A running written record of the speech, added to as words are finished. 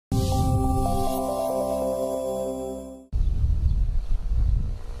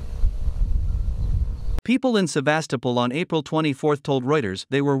People in Sevastopol on April 24 told Reuters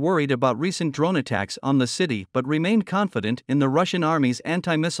they were worried about recent drone attacks on the city but remained confident in the Russian army's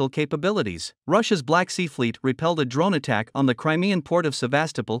anti-missile capabilities. Russia's Black Sea Fleet repelled a drone attack on the Crimean port of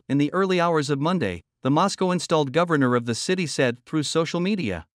Sevastopol in the early hours of Monday, the Moscow-installed governor of the city said through social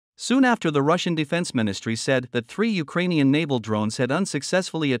media. Soon after, the Russian Defense Ministry said that 3 Ukrainian naval drones had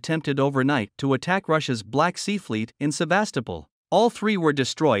unsuccessfully attempted overnight to attack Russia's Black Sea Fleet in Sevastopol. All 3 were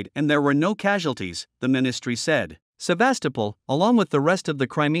destroyed and there were no casualties, the ministry said. Sevastopol, along with the rest of the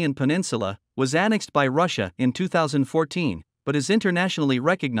Crimean Peninsula, was annexed by Russia in 2014, but is internationally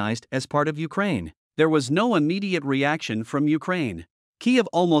recognized as part of Ukraine. There was no immediate reaction from Ukraine. Kiev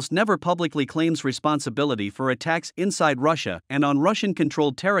almost never publicly claims responsibility for attacks inside Russia and on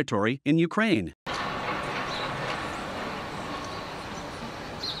Russian-controlled territory in Ukraine.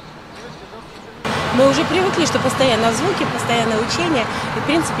 Мы уже привыкли, что постоянно звуки, постоянно учения, и в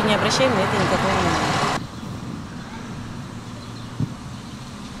принципе не обращаем на это никакого внимания.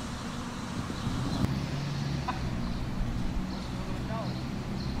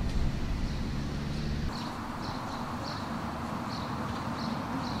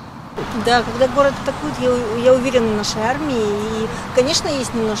 Да, когда город атакуют, я уверена в нашей армии, и, конечно,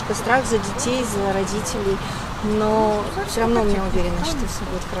 есть немножко страх за детей, за родителей, но все равно я уверена, что все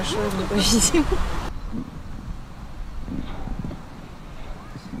будет хорошо, и мы победим.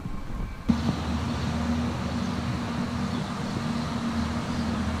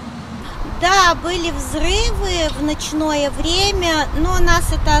 Да, были взрывы в ночное время, но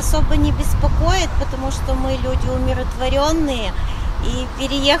нас это особо не беспокоит, потому что мы люди умиротворенные и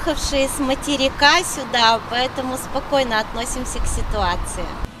переехавшие с материка сюда, поэтому спокойно относимся к ситуации.